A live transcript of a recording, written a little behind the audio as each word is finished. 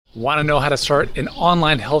Want to know how to start an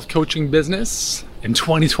online health coaching business in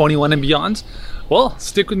 2021 and beyond? Well,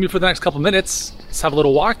 stick with me for the next couple minutes. Let's have a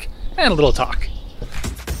little walk and a little talk.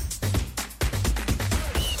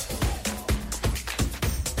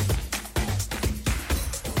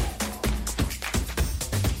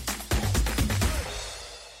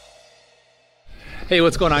 Hey,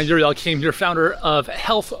 what's going on? Uriel Kame here, founder of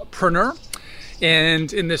Healthpreneur.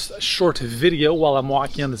 And in this short video, while I'm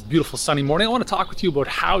walking on this beautiful sunny morning, I want to talk with you about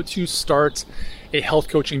how to start a health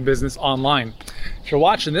coaching business online. If you're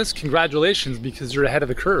watching this, congratulations, because you're ahead of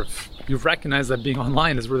the curve. You've recognized that being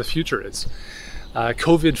online is where the future is.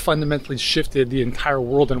 COVID fundamentally shifted the entire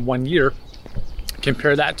world in 1 year.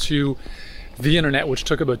 Compare that to the internet, which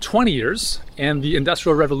took about 20 years, and the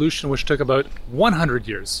Industrial Revolution, which took about 100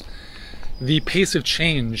 years. The pace of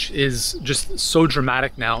change is just so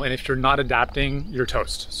dramatic now, and if you're not adapting, you're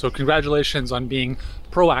toast. So congratulations on being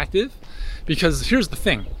proactive, because here's the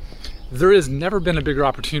thing. There has never been a bigger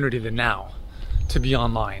opportunity than now to be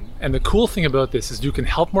online. And the cool thing about this is you can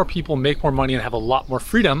help more people make more money and have a lot more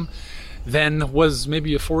freedom than was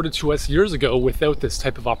maybe afforded to us years ago without this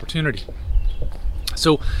type of opportunity.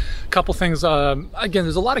 So a couple things, again,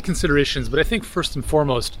 there's a lot of considerations, but I think first and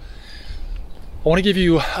foremost, I want to give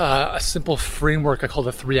you a simple framework I call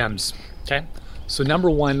the 3 M's, okay? So number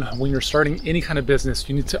one, when you're starting any kind of business,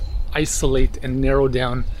 you need to isolate and narrow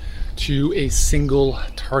down to a single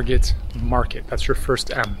target market. That's your first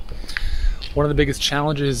M. One of the biggest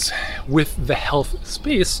challenges with the health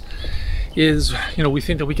space is, we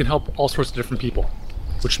think that we can help all sorts of different people,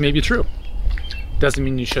 which may be true. Doesn't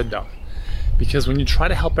mean you should though. Because when you try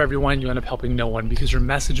to help everyone, you end up helping no one because your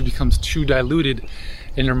message becomes too diluted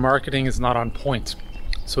and your marketing is not on point.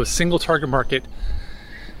 So a single target market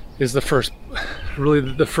is the first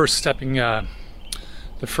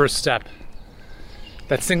step.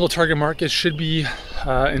 That single target market should be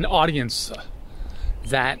an audience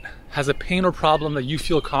that has a pain or problem that you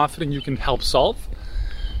feel confident you can help solve.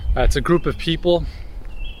 It's a group of people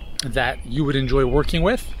that you would enjoy working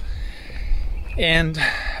with. And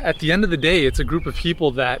at the end of the day, it's a group of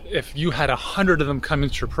people that if you had 100 of them come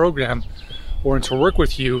into your program or into work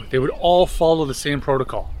with you, they would all follow the same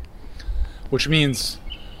protocol, which means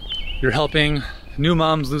you're helping new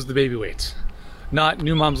moms lose the baby weight, not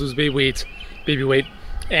new moms lose baby weight,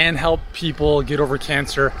 and help people get over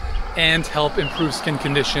cancer, and help improve skin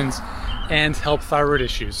conditions, and help thyroid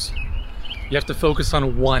issues. You have to focus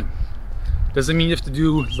on one. Doesn't mean you have to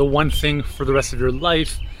do the one thing for the rest of your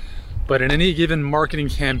life, but in any given marketing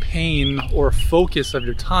campaign or focus of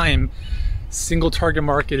your time, single target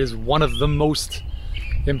market is one of the most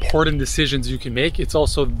important decisions you can make. It's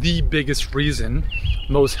also the biggest reason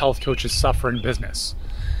most health coaches suffer in business.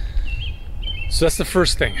 So that's the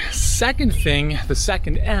first thing. Second thing, the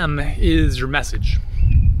second M, is your message.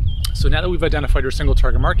 So now that we've identified your single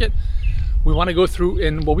target market, we want to go through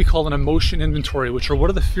in what we call an emotion inventory, which are what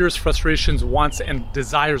are the fears, frustrations, wants, and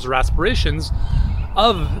desires or aspirations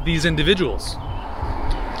of these individuals.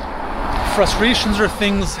 Frustrations are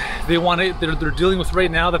things they're dealing with right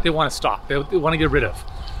now that they want to stop, they want to get rid of.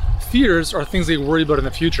 Fears are things they worry about in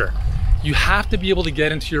the future. You have to be able to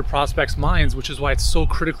get into your prospects' minds, which is why it's so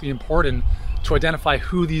critically important to identify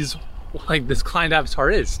who this client avatar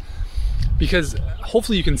is. Because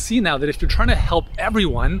hopefully you can see now that if you're trying to help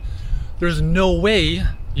everyone, there's no way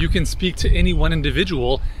you can speak to any one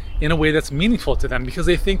individual in a way that's meaningful to them, because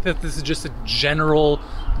they think that this is just a general,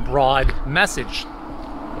 broad message.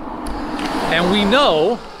 And we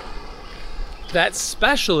know that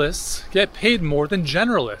specialists get paid more than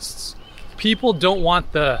generalists. People don't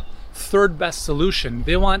want the third best solution,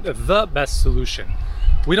 they want the best solution.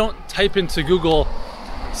 We don't type into Google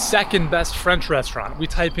second best French restaurant, we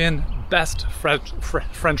type in best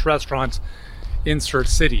French restaurant, insert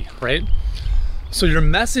city, right? So your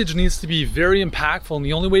message needs to be very impactful, and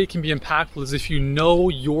the only way it can be impactful is if you know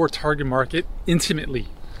your target market intimately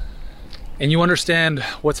and you understand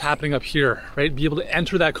what's happening up here, right? Be able to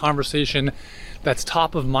enter that conversation that's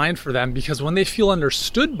top of mind for them, because when they feel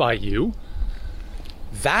understood by you,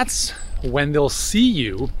 that's when they'll see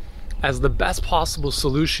you as the best possible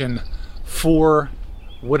solution for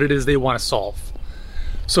what it is they want to solve.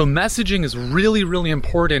 So messaging is really, really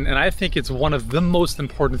important, and I think it's one of the most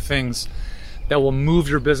important things that will move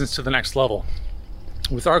your business to the next level.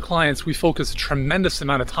 With our clients, we focus a tremendous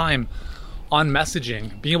amount of time on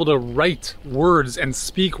messaging, being able to write words and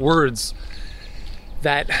speak words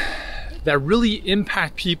that really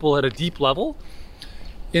impact people at a deep level,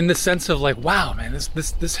 in the sense of like, wow, man,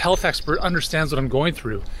 this health expert understands what I'm going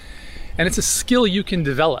through. And it's a skill you can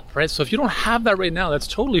develop, right? So if you don't have that right now, that's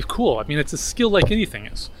totally cool. I mean, it's a skill like anything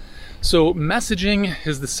is. So messaging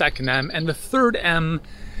is the second M, and the third M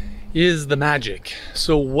is the magic.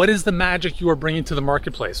 So what is the magic you are bringing to the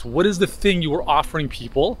marketplace? What is the thing you are offering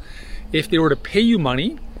people if they were to pay you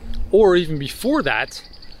money, or even before that,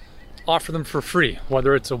 offer them for free,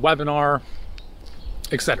 whether it's a webinar,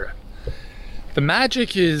 etc. The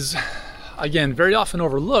magic is, again, very often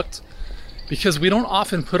overlooked because we don't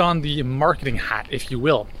often put on the marketing hat, if you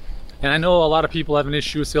will. And I know a lot of people have an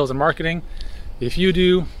issue with sales and marketing. If you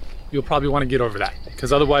do, you'll probably want to get over that,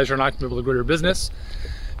 because otherwise you're not going to be able to grow your business,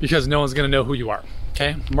 because no one's going to know who you are.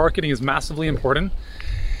 Okay, marketing is massively important.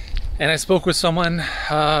 And I spoke with someone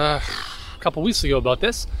a couple weeks ago about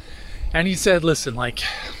this, and he said, listen, like,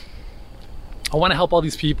 I want to help all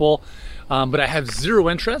these people, but I have zero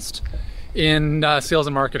interest in sales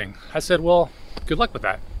and marketing. I said, well, good luck with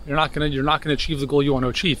that. You're not gonna achieve the goal you want to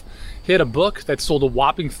achieve. He had a book that sold a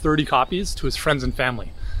whopping 30 copies to his friends and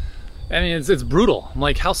family. I mean, it's brutal. I'm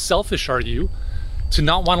like, how selfish are you to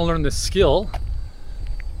not want to learn this skill,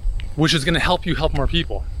 which is going to help you help more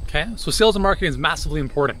people? Okay, so sales and marketing is massively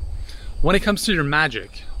important. When it comes to your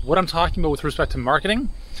magic, what I'm talking about with respect to marketing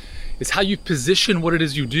is how you position what it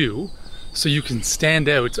is you do so you can stand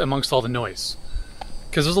out amongst all the noise.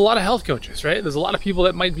 Because there's a lot of health coaches, right? There's a lot of people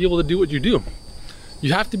that might be able to do what you do.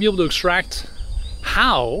 You have to be able to extract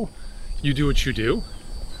how you do what you do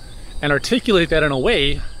and articulate that in a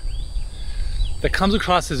way that comes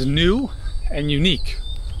across as new and unique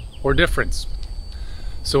or different.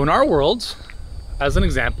 So in our world, as an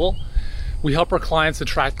example, we help our clients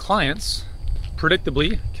attract clients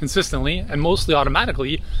predictably, consistently, and mostly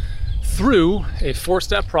automatically through a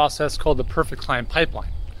 4-step process called the Perfect Client Pipeline.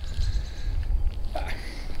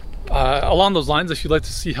 Along those lines, if you'd like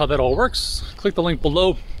to see how that all works, click the link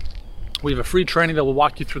below. We have a free training that will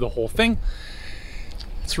walk you through the whole thing.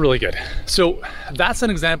 It's really good. So that's an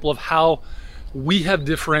example of how we have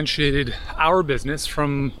differentiated our business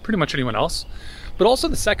from pretty much anyone else. But also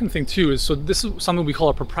the second thing too is, so this is something we call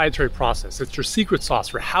a proprietary process. It's your secret sauce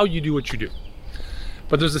for how you do what you do.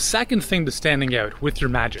 But there's a second thing to standing out with your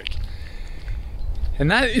magic, and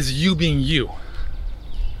that is you being you.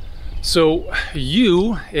 So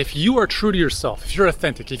you, if you are true to yourself, if you're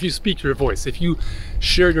authentic, if you speak your voice, if you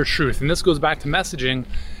share your truth, and this goes back to messaging,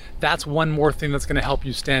 that's one more thing that's going to help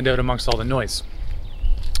you stand out amongst all the noise.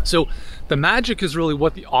 So the magic is really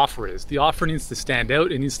what the offer is. The offer needs to stand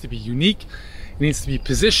out. It needs to be unique. It needs to be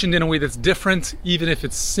positioned in a way that's different, even if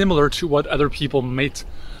it's similar to what other people might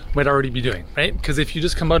already be doing, right? Because if you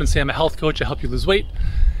just come out and say, I'm a health coach, I help you lose weight,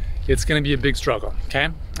 it's going to be a big struggle, okay?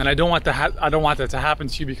 And I don't want that to happen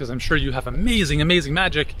to you, because I'm sure you have amazing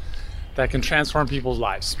magic that can transform people's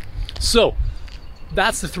lives. So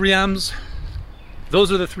that's the 3 M's.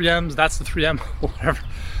 Those are the 3 M's. That's the 3 M, whatever.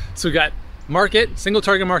 So we got market, single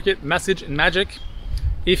target market, message, and magic.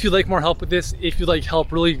 If you'd like more help with this, if you'd like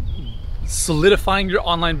help really solidifying your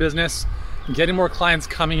online business, getting more clients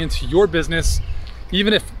coming into your business,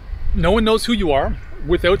 even if no one knows who you are,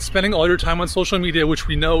 without spending all your time on social media, which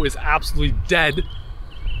we know is absolutely dead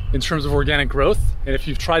in terms of organic growth. And if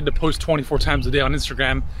you've tried to post 24 times a day on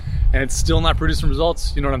Instagram and it's still not producing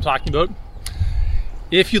results, you know what I'm talking about.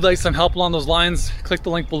 If you'd like some help along those lines, click the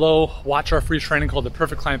link below, watch our free training called the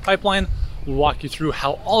Perfect Client Pipeline. We'll walk you through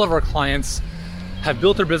how all of our clients have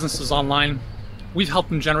built their businesses online. We've helped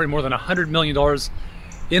them generate more than $100 million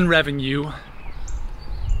in revenue.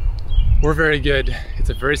 We're very good. It's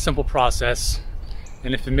a very simple process.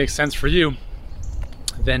 And if it makes sense for you,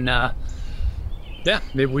 then yeah,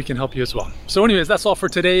 maybe we can help you as well. So anyways, that's all for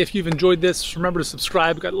today. If you've enjoyed this, remember to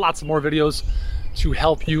subscribe. We've got lots of more videos to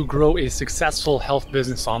help you grow a successful health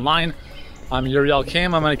business online. I'm Uriel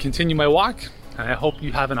Kim. I'm going to continue my walk, and I hope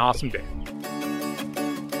you have an awesome day.